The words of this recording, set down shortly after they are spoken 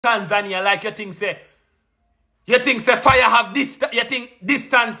Tanzania like you think say fire have this, you think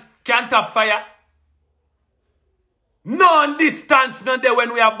distance can tap fire? No distance no there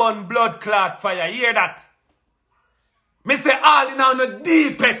when we are born blood clot fire. You hear that? Me say all in on the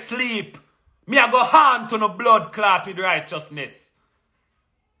deepest sleep. Me a go haunt to no blood clot with righteousness.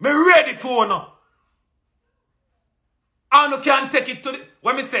 Me ready for no. And you can take it to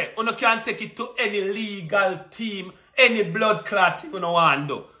when me say, you can take it to any legal team, any blood clot team you no want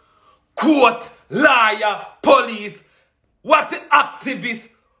do. Court, lawyer, police, what activist,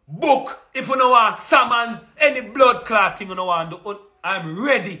 book, if you no want summons, any blood clotting you no want do. I'm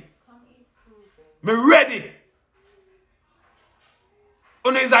ready. Me ready.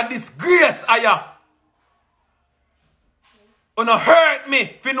 You is a disgrace, aya. You no hurt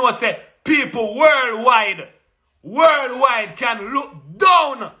me if you know say people worldwide can look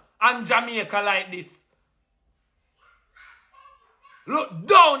down on Jamaica like this. Look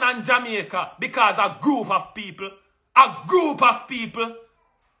down on Jamaica because a group of people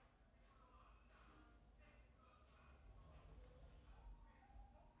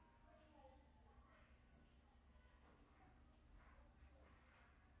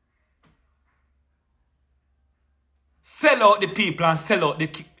sell out the people and sell out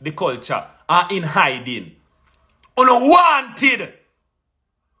the culture are in hiding. Wanted.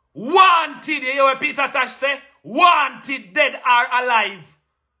 Wanted. You hear what Peter Tosh say? Wanted, dead or alive.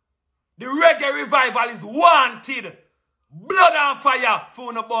 The reggae revival is wanted. Blood and fire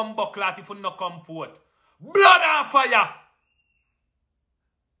for no bomb buckler if you no come forth. Blood and fire.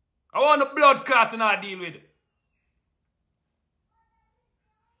 I want the blood clot to not deal with.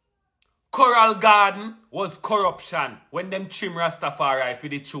 Coral Garden was corruption when them trim Rastafari for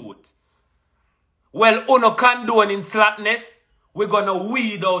the truth. Well, uno condone in slackness, we're gonna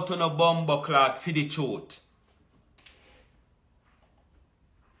weed out on a bomb clot for the truth.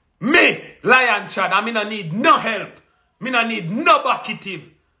 Me, Lion Chad, I no need no help. Me no need no bucketive.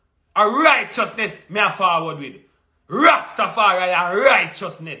 A righteousness me a forward with. Rastafari a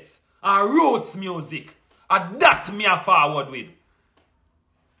righteousness. A roots music. A that me a forward with.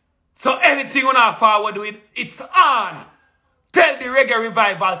 So anything you not forward with, it's on. Tell the reggae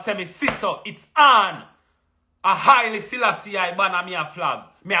revival, say me sister, it's on. A highly Selassie I banner me a flag.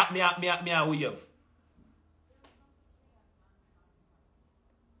 Me a wave.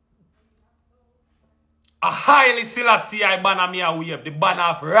 A highly Selassie I banner me a wave. The banner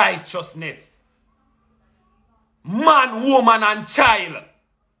of righteousness. Man, woman, and child.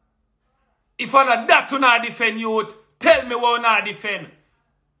 If I not that to not defend youth, tell me what not defend.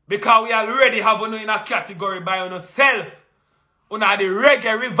 Because we already have one in a category by ourselves. Una the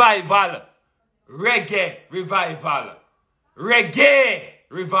reggae revival. Reggae revival. Reggae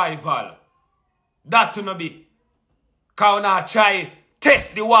revival. That to no be. Because una try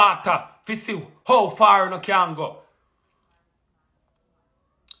test the water to see how far you can go.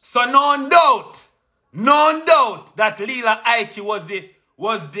 So no doubt that Lila Ike was the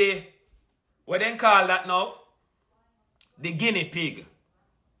what they call that now? The guinea pig.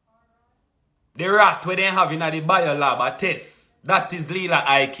 The rat where they have in the biolab a test. That is Lila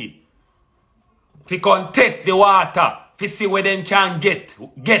Ike. If you can test the water, if you see where they can get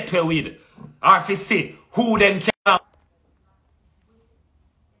away with. Or if you see who them can.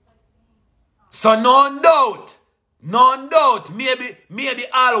 So no doubt, maybe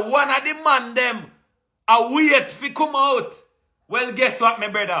all one of the man them a wait to come out. Well, guess what, my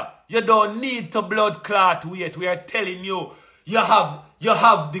brother? You don't need to blood clot wait. We are telling you, you have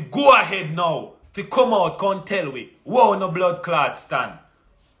the go ahead now. If you come out, can't tell we. Whoa, no blood clot stand.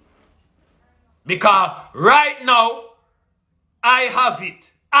 Because right now, I have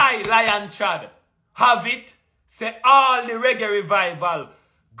it. I, Lion Chad, have it. Say all the reggae revival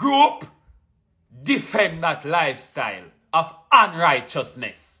group defend that lifestyle of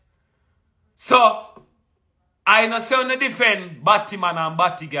unrighteousness. So, I no say on defend Batman and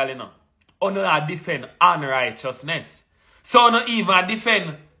Batgirl, you know. On defend unrighteousness. So no even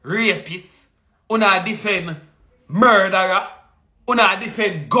defend rapists. Una defend murderer. Una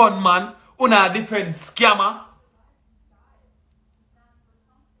defend gunman. Una defend scammer.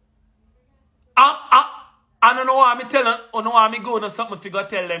 I don't know why me tell them. I know why me go to something if you go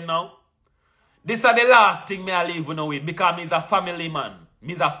tell them now. This is the last thing me I leave you know with because me is a family man.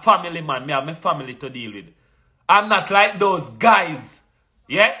 Me is a family man. Me have my family to deal with. I'm not like those guys.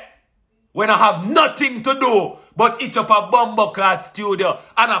 Yeah? When I have nothing to do but eat up a bumbleclad studio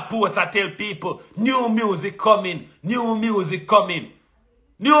and a post I tell people, new music coming, new music coming.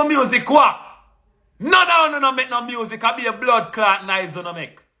 New music what? No make no music. I be a blood clot nice on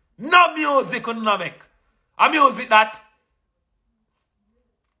make. No music on make. A music that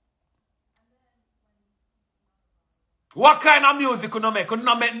What kind of music you not make? You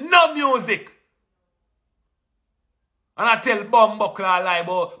not make no music. And I tell Bumbuckler lie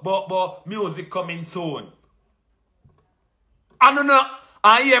about music coming soon. And you know,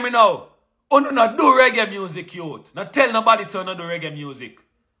 and hear me now. You not do reggae music, youth. Not tell nobody so you not do reggae music.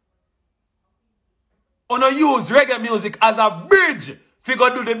 You not use reggae music as a bridge if you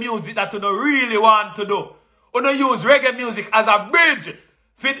go do the music that you don't really want to do. You not use reggae music as a bridge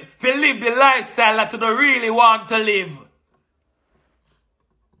if you live the lifestyle that you don't really want to live.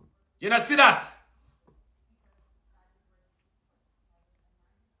 You know, see that?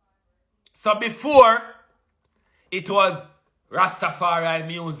 So before, it was Rastafari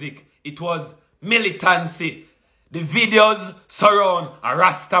music. It was militancy. The videos surround a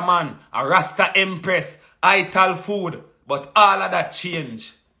Rasta man, a Rasta empress, ital food. But all of that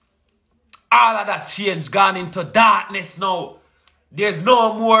changed. All of that change gone into darkness now. There's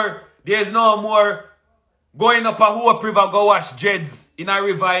no more going up a Hope River go wash dreads in a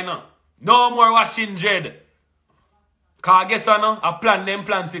river, you know. No more washing dread. Cause guess what, no? I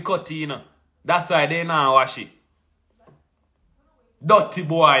plan for cut, you know. That's why they now wash it. Dirty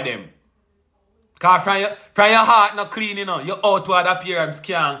boy them. Cause from your heart not clean, you know. Your outward appearance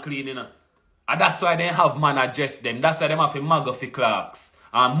can't clean, you know. And that's why they have man address them. That's why they have to muggle for clerks.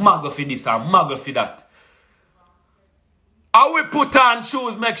 And muggle for this and muggle for that. And we put on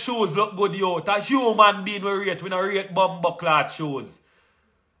shoes, make shoes look good, yo. A human being we don't rate Bumbuckler shoes.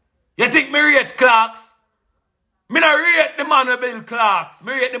 You think me rate clerks? Me not rate the man who build clerks.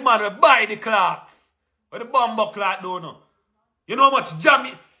 Me rate the man who buy the clerks. What the Bumbuckler do know? You know how much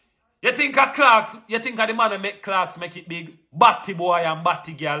jammy? You think of clerks, you think of the man who make clerks make it big? Batty boy and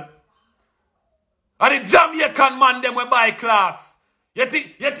batty girl. And the Jamaican man them will buy clerks. You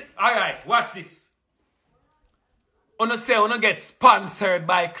think, alright, watch this. Uno say uno get sponsored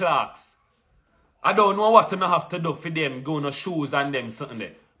by clerks. I don't know what uno have to do for them, go no shoes and them something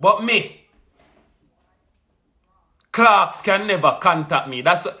there. But me, clerks can never contact me.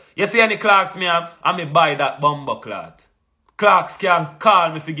 That's you see any clerks me have, I may buy that Bumbuckler. Clerks can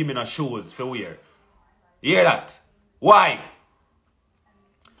call me for give me no shoes for wear. You hear that? Why?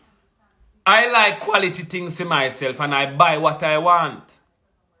 I like quality things in myself and I buy what I want.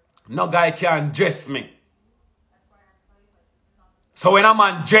 No guy can dress me. So when a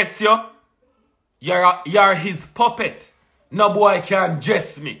man dress you, you're his puppet. No boy can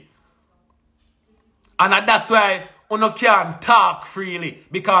dress me. And that's why you can't talk freely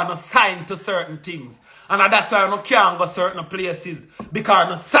because you sign to certain things. And that's why you can't go certain places because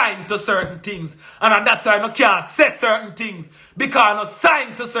you sign to certain things. And that's why you can't say certain things because you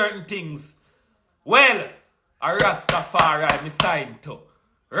sign to certain things. Well, a Rastafari me sign to.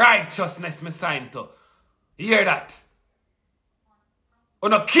 Righteousness me sign to. You hear that?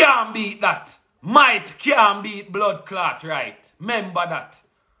 You can't beat that. Might can't beat blood clot, right? Remember that.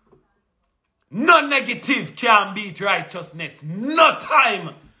 No negative can beat righteousness. No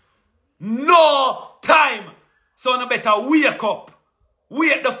time. No time. So you better wake up.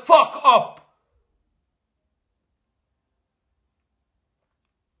 Wake the fuck up.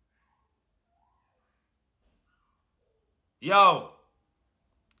 Yo.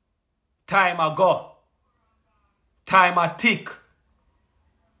 Time a go. Time a tick.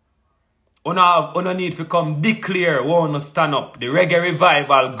 You need to come declare who stand up. The Reggae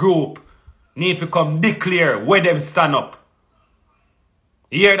Revival group need to come declare where them stand up.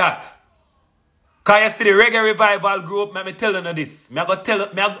 You hear that? Because you see the Reggae Revival group, let me tell you this.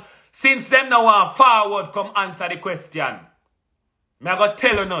 Since them now want forward come answer the question. I go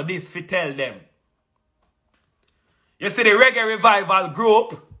tell you this to tell them. You see the Reggae Revival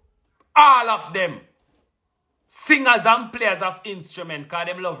group, all of them, singers and players of instrument, because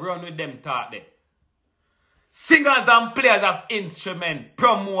them love run with them talk there. Singers and players of instrument,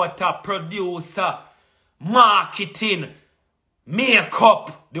 promoter, producer, marketing,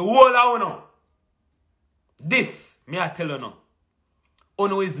 makeup, the whole of uno. This, me I tell you now.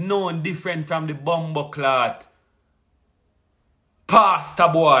 Uno is known different from the Bumbuckler pastor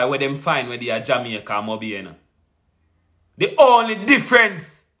boy where them find where they are Jamaica or Mobiena. The only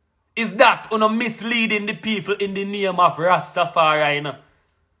difference is that uno misleading the people in the name of Rastafari, you know.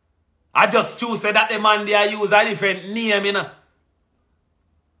 I just choose that the man they use a different name, you know.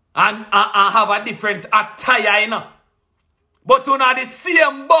 And have a different attire, you know. But uno the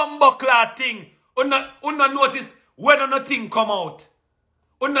same Bumbuckler thing. Uno notice when nothing come out.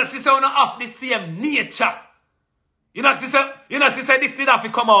 Uno see say uno have the same nature. You know, see this did have to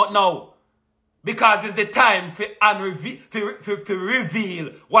come out now. Because it's the time for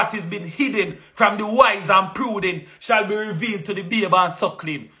reveal what has been hidden from the wise and prudent shall be revealed to the babe and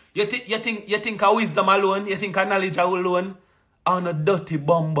suckling. You think a wisdom alone, you think a knowledge alone, on a dirty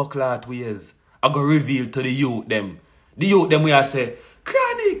bumbleclot ways, I go reveal to the youth them. The youth them we are say,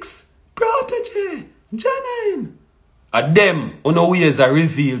 Chronics, Protege, Janine. And them, on the ways are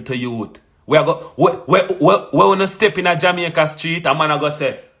revealed to youth. We are go, we wanna step in a Jamaica street, a man a go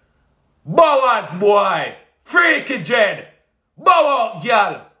say, Bowers boy, freaky Jed, bow up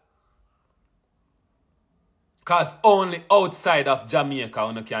girl. Cause only outside of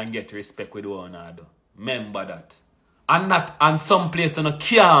Jamaica you can get respect with one another. Remember that. And some place you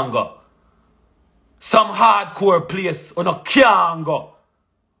can't go. Some hardcore place you can't go.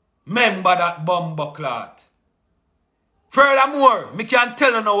 Remember that bumbleclot. Furthermore, me can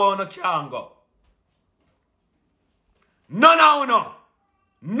tell you now where you can't go. None of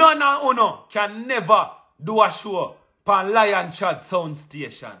you can never do a show on Lion Trod Sound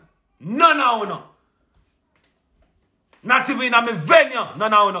Station. None of you. Not even in my venue,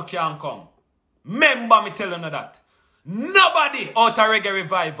 none of you can come. Remember me telling you that. Nobody out of reggae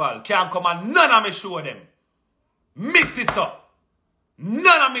revival can come and none of me show them. Miss it up.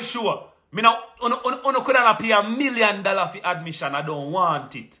 None of me show. Me now, you could have pay $1 million for admission. I don't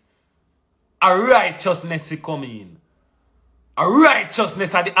want it. A righteousness will come in. A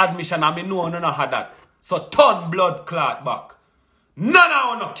righteousness at the admission, and me know none of that. So turn blood clot back.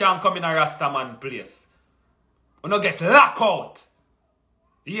 None of you can come in a Rastaman place. You no get lock out.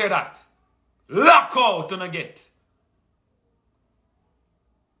 You hear that? Lock out you no get.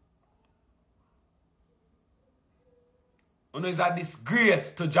 You know is a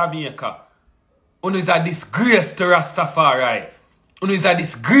disgrace to Jamaica. You know is a disgrace to Rastafari. You know is a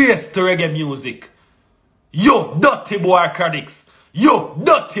disgrace to reggae music. You dirty boy Chronics. You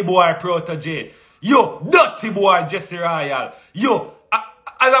dirty boy Protege. You dirty boy Jesse Royal. You,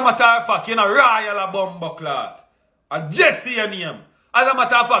 as a matter of fact, you know Royal a bumbleclot. A Jesse your name. As a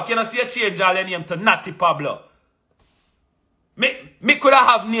matter of fact, you know see a change all your name to Natty Pablo. Me could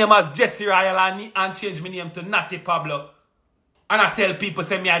have name as Jesse Royal and change my name to Natty Pablo. And I tell people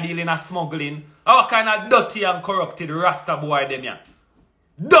say me a dealing a smuggling. How kind of dirty and corrupted Rasta boy them ya.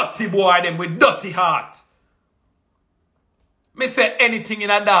 Dirty boy them with dirty heart. Me say anything in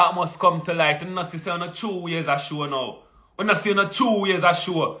a dark must come to light. And not see say on a 2 years a show now. And not see on a 2 years a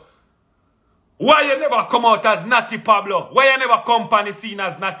show. Why you never come out as Natty Pablo? Why you never come on the scene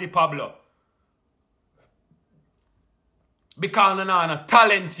as Natty Pablo? Because you know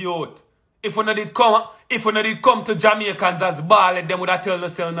talent youth. If you did come to Jamaicans as ballad, them would have tell you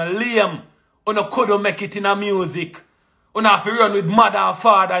say you lame. You couldn't make it in a music. You have to run with mother and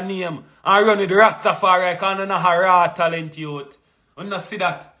father name and run with Rastafari because you know raw talent youth. You not see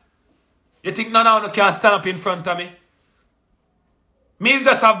that? You think none of you can stand up in front of me? Me is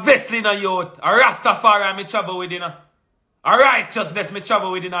just a vessel in a youth. A Rastafari me travel with, you know. A righteousness me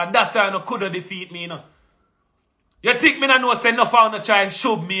travel with, you know. That's why you couldn't defeat me, you know. You think me not know say enough of you try and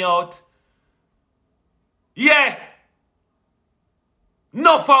shove me out? Yeah.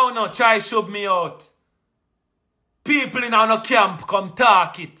 Enough of you try and shove me out. People in our camp come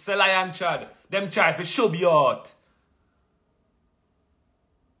talk it, say Lion Trod. Them try to shove you out.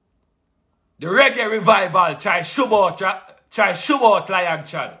 The reggae revival try shove out Lion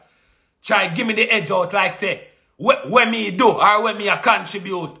Trod. Try give me the edge out like say, what me do or what me a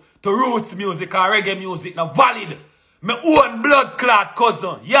contribute to roots music or reggae music now valid. My own blood clot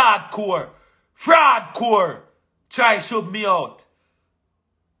cousin, yardcore, fraudcore, try shove me out.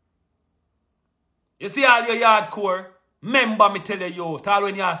 You see all your yardcore, remember me tell you, all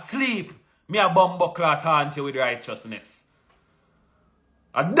when you asleep, me a bumbleclot haunt you with righteousness.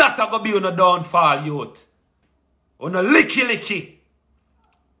 And that a go be on a downfall, youth. On a licky.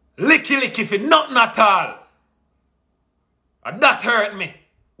 Licky for nothing at all. And that hurt me.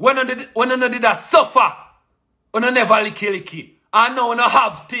 When I did that suffer, when I never licky. I know when I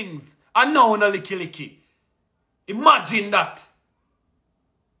have things. I know when I licky. Imagine that.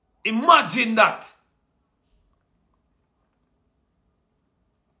 Imagine that.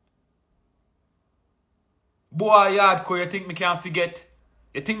 Boy, hardcore, you think me can't forget?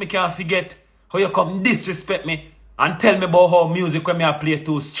 You think me can't forget how you come disrespect me and tell me about how music when me I play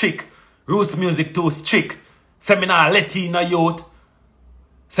too strict. Roots music too strict. Say me nah let in a youth.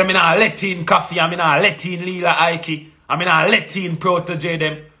 Say me nah let in Coffee and me nah let in Lila Ike. And me nah let in Protege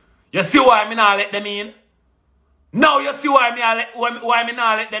them. You see why me nah let them in? Now you see why me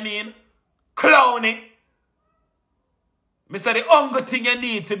nah let them in? Clowny. Me say the only thing you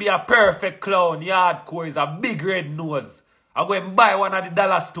need to be a perfect clown, hardcore, is a big red nose. I go and buy one at the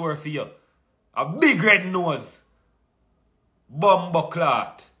dollar store for you. A big red nose.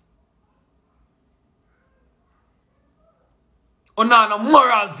 Bumbleclot. Una no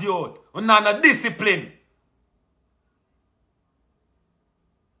morals, youth. Una no discipline.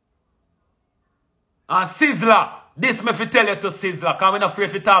 And Sizzler, this me fi tell you to Sizzler, because I'm not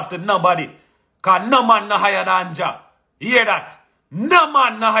afraid to talk to nobody. Because no man no higher than Jah. You hear that? No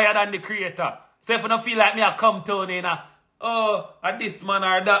man no higher than the creator. So if you don't feel like me, I come to you, at this man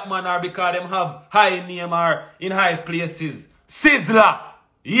or that man, or because them have high name or in high places. Sizzler,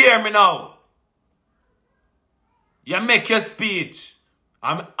 hear me now. You make your speech.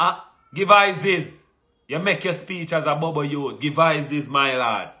 Give Isis. You make your speech as a bubble youth. Give Isis, my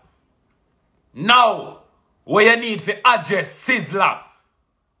lord. Now, what you need to address Sizzler.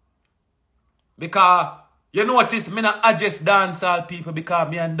 Because you notice me not address dancehall people because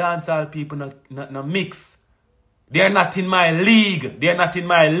me and dancehall people not mix. They are not in my league. They are not in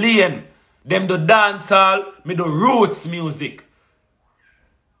my lane. Them do dancehall, me do roots music.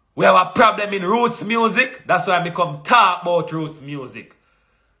 We have a problem in roots music. That's why I become talk about roots music.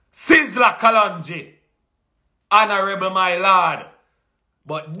 Sizzler Kalonji. Honorable my lord.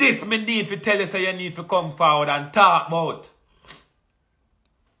 But this me need to tell you so you need to come forward and talk about.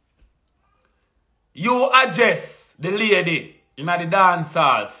 You address the lady in the dance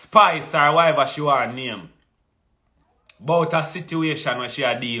hall, Spice or whatever she want name, about a situation where she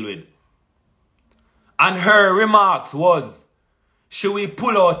had deal with. And her remarks was, should we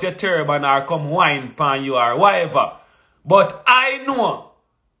pull out your turban or come wine pan you or whatever. But I know,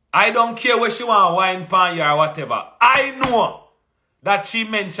 I don't care where she want wine pan you or whatever. I know that she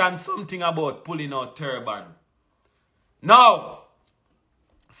mentioned something about pulling out turban. Now,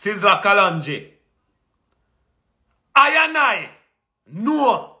 Sizzler Kalonji, I and I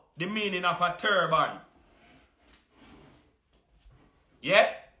know the meaning of a turban. Yeah?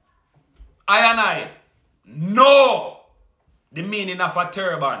 I and I know the meaning of a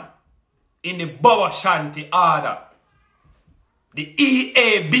turban in the Bobo Shanti order. The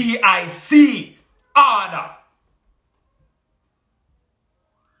EABIC order.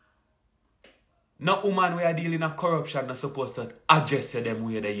 No woman we are dealing with corruption not supposed to address you them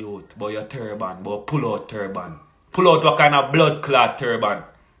with the youth about your turban, but pull out turban. Pull out what kind of blood clot turban.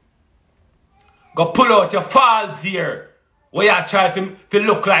 Go pull out your falls here. Where you try to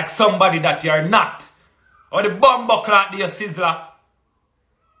look like somebody that you're not. Or the bumbo clot your Sizzler.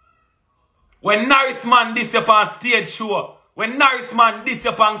 When Norris man this upon stage show. When Norris man this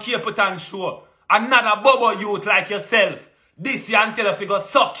upon Caputan show. Another bubble youth like yourself. This you until if you go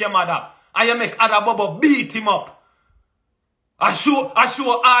suck your mother. And you make other bubble beat him up. I show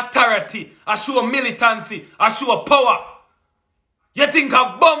authority. I show militancy. I show power. You think a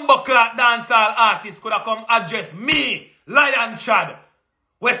bumbleclot dancehall artist could have come address me, Lion Chad,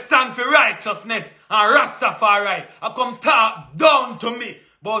 we stand for righteousness and Rastafari, and come talk down to me,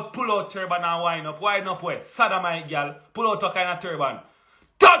 but pull out turban and wind up. Wind up where? Sodomite girl. Pull out what kind of turban?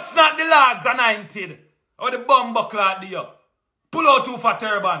 Touch not the lads anointed. Or the bumbleclot do you? Pull out two for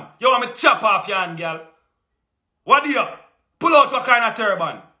turban. You want me chop off your hand, girl? What do you? Pull out what kind of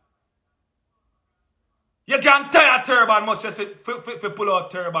turban? You can't tie a turban much as if pull out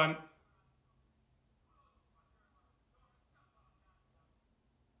turban.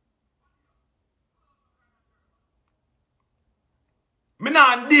 Me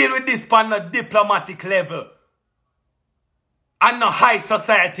not deal with this on a diplomatic level. And no high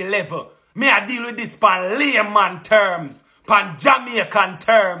society level. Me I deal with this on layman terms. Pan Jamaican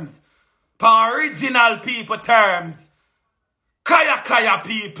terms. Pan original people terms. Kaya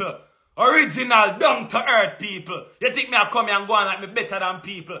people. Original down to earth people. You think me I come here and go on like me better than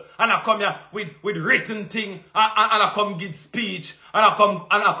people. And I come here with written thing. And I come give speech. And I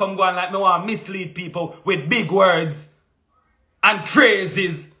come go on like me want mislead people with big words. And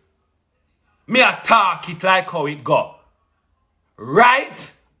phrases. Me I talk it like how it go.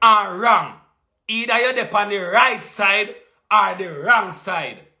 Right and wrong. Either you're on the right side or the wrong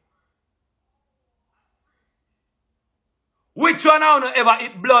side. Which one I don't ever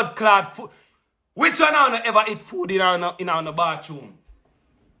eat blood clot food? Which one I don't ever eat food in our bathroom?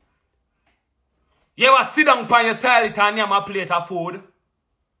 You ever sit down on your toilet and you have a plate of food?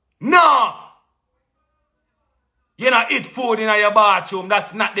 No! You don't eat food in your bathroom.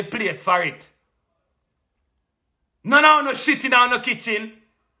 That's not the place for it. No shit in the kitchen.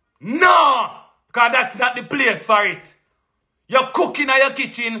 No! Because that's not the place for it. You cook in your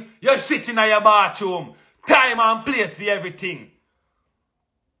kitchen, you shit in your bathroom. Time and place for everything.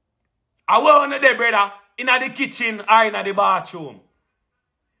 I want there, brother, in the kitchen or in the bathroom.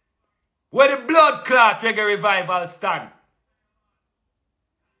 Where the blood clot reggae revival stand.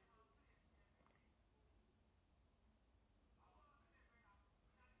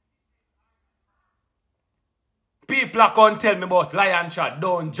 people are going to tell me about lion shot,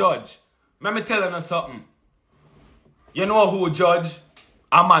 don't judge. Let me tell you something. You know who judge?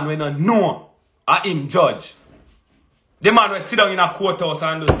 A man we don't know. A him judge. The man will sit down in a courthouse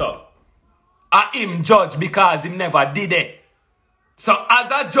and do so. A him judge because he never did it. So as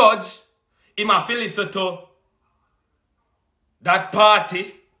a judge, he must listen to that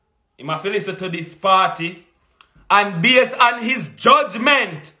party. He must listen to this party. And based on his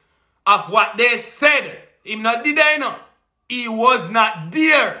judgment of what they said, he not did it, you know. He was not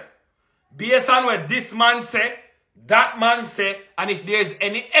there. Based on what this man say, that man say, and if there is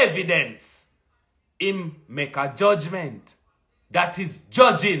any evidence, him make a judgment. That is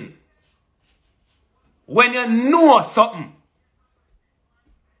judging. When you know something,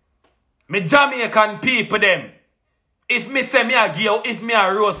 me Jamaican people them, if me say me a give you, if me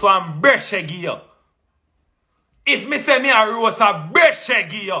a roast one brush give you. If me say me a roast a brush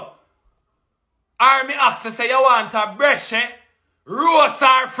give you. Or me ask you say you want a brush, roast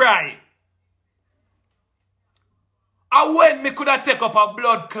or fry. And when me coulda take up a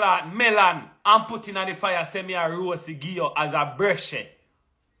blood clot melon and put in the fire, say me a roast give you as a brush.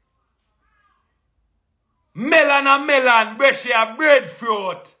 Melon and melon, brush a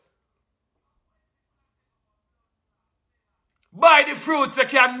breadfruit. Buy the fruits, you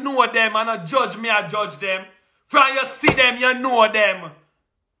can know them and not judge me, I judge them. From you see them, you know them.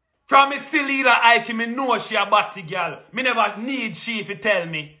 From me see Lila Ike, me know she a batty girl. Me never need she if you tell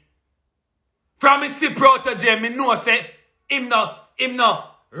me. From me see Protege, me know say, him no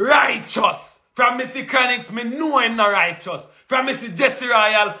righteous. From me see Chronix, me know him no righteous. From me see Jesse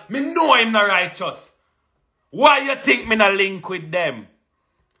Royal, me know him no righteous. Why you think me no link with them?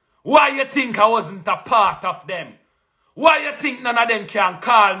 Why you think I wasn't a part of them? Why you think none of them can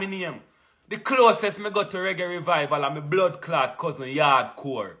call me name? The closest me got to reggae revival and my blood clot cousin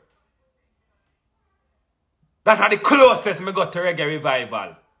Yardcore. That's the closest me got to reggae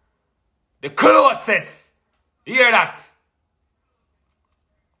revival. The closest. You hear that?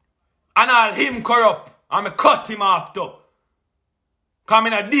 And all him corrupt. And me cut him off too. Come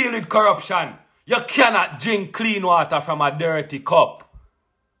in a deal with corruption. You cannot drink clean water from a dirty cup.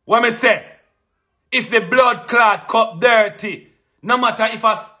 What me say? If the blood clot cup dirty, no matter if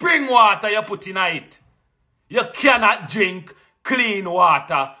a spring water you put in it, you cannot drink clean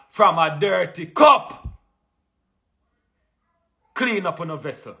water from a dirty cup. Clean up on a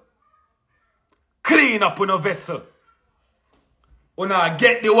vessel. Clean up on a vessel. Una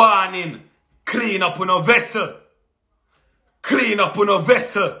get the warning. Clean up on a vessel. Clean up on a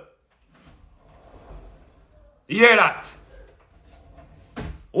vessel. You hear that?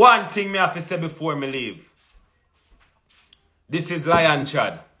 One thing me have to say before me leave. This is Lion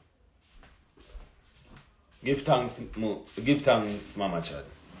Chad. Give thanks, Mama Chad.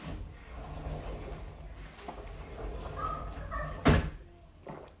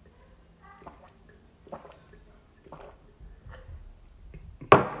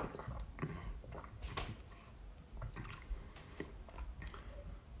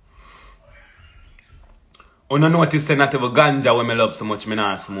 You no notice that not even ganja when me love so much me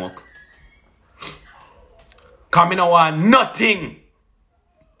not smoke. Cause me no want nothing.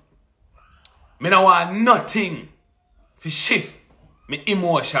 Me no want nothing to shift me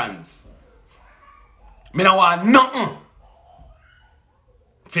emotions. Me no want nothing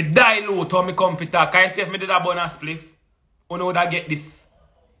to dilute how me come to talk. Cause if me did a bonus spliff, you know that get this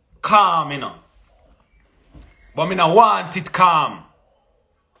calm, you know. But me no want it calm.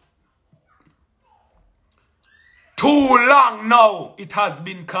 Too long now, it has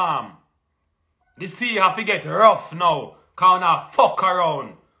been calm. The sea have to get rough now, cause now fuck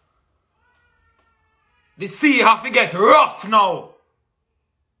around. The sea have to get rough now.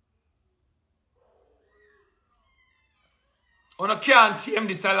 You can't tame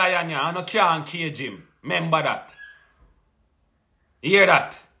this lion here, and you can't cage him. Remember that. You hear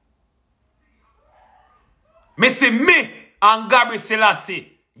that? Me see me and Gabriel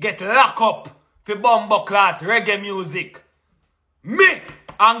Selassie get locked up for bumbleclot reggae music. Me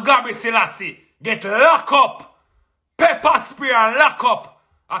and Gabriel Selassie get locked up, pepper spray and lock up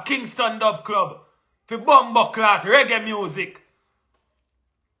a Kingston Dub Club for bumbleclot reggae music.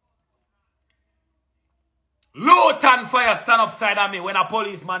 Loot and fire stand upside of me when a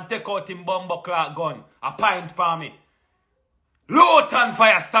policeman take out him bumbleclot gun, a pint for me. Loot and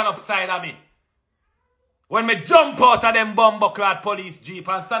fire stand upside of me. When me jump out of them bumbleclad police jeep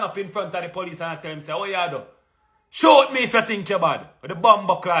and stand up in front of the police and I tell him, say, oh yeah, do? Shoot me if you think you're bad. With the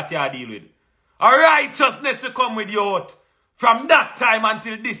bumbleclad you deal with. A righteousness will come with you out. From that time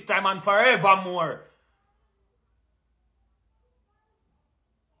until this time and forevermore.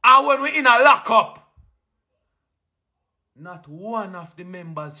 And when we in a lockup, Not one of the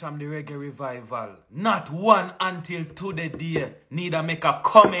members from the reggae revival, not one until today, neither make a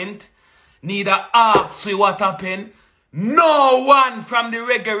comment, neither ask we what happened. No one from the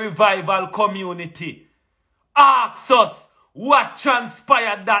reggae revival community asks us what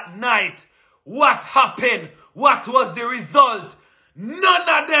transpired that night, what happened, what was the result. None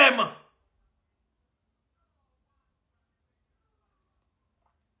of them.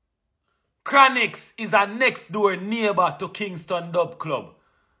 Chronix is a next door neighbor to Kingston Dub Club.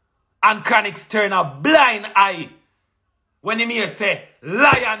 And Chronix turn a blind eye when he hear say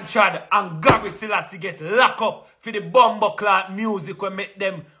Lion Trod and Gabby Selassie get locked up for the bumbleclot music we make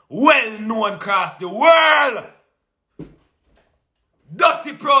them well known across the world.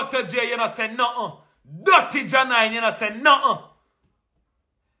 Dirty Protege, you know say nothing. Dirty Janine, you know say nothing.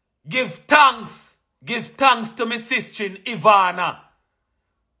 Give thanks to my sister Ivana.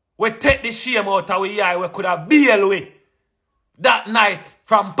 We take the shame out of we eye. We could have bailed away that night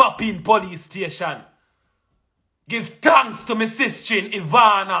from Papin police station. Give thanks to my sister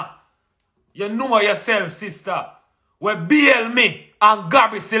Ivana. You know yourself, sister. We bail me and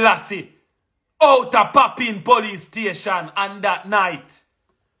Gabby Selassie out of Papin police station on that night.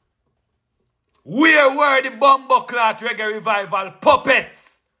 Where were the bumbleclot reggae revival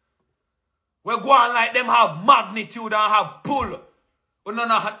puppets? We go on like them have magnitude and have pull. No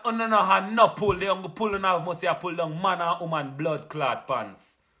have no pull. They don't pull and have must have pull down man and woman blood clot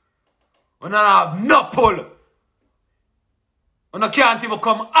pants. No have no pull. No can't even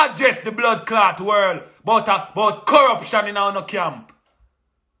come address the blood clot world about corruption in our camp.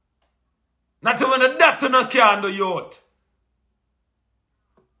 Not even that no can do youth.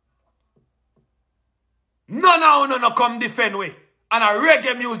 None of you no come defend we. And a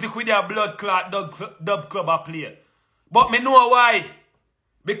reggae music with their blood clot dub club a play. But me know why.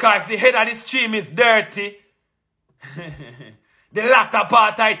 Because if the head of the stream is dirty, the latter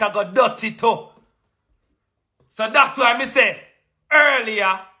part of it got dirty too. So that's why me say,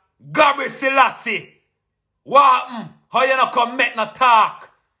 earlier, Gabby Selassie, what happened? How you not come make no talk?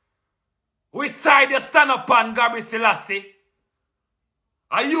 Which side you stand up on, Gabby Selassie?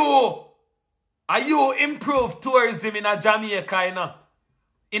 Are you improve tourism in a Jamaica, you know?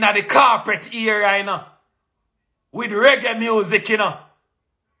 In a the corporate area, you know? With reggae music, you know?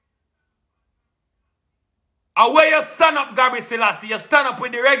 And where you stand up, Gabby Selassie, you stand up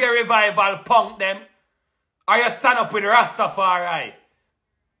with the reggae revival punk them, or you stand up with Rastafari?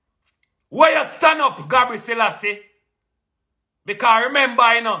 Where you stand up, Gabby Selassie? Because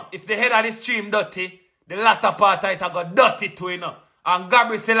remember, you know, if the head of the stream dirty, the latter part of it got dirty too, you know. And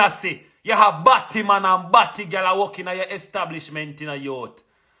Gabby Selassie, you have batty man and batty girl working at your establishment in a youth.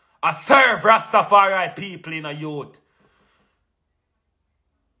 I serve Rastafari people in a youth.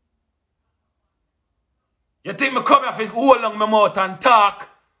 You think me come here for hold on my mouth and talk?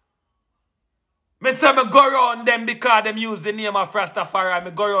 Me say me go around them because them use the name of Rastafari.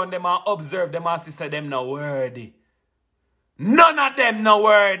 Me go around them and observe them and say them not worthy. None of them not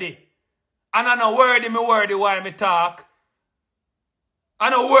worthy. And I know worthy why me talk.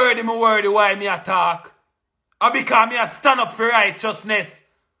 I know worthy why me talk. And because me stand up for righteousness.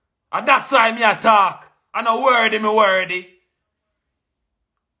 And that's why me talk. I know worthy.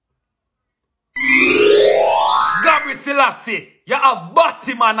 Gabby Selassie, you have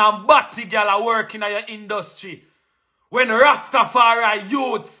batty man and batty girl working at your industry. When Rastafari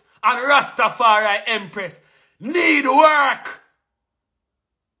youths and Rastafari empress need work.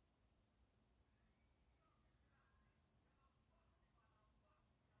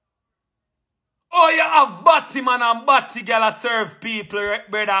 Oh, you have batty man and batty girl serve people,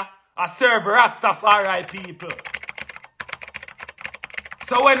 brother. I serve Rastafari people.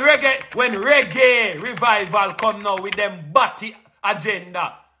 So when reggae revival come now with them batty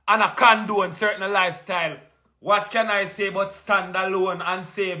agenda and I condone certain lifestyle, what can I say but stand alone and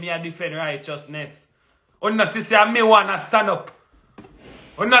say me a defend righteousness? Unna si say me one a stand up.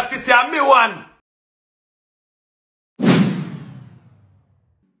 Unna si say me one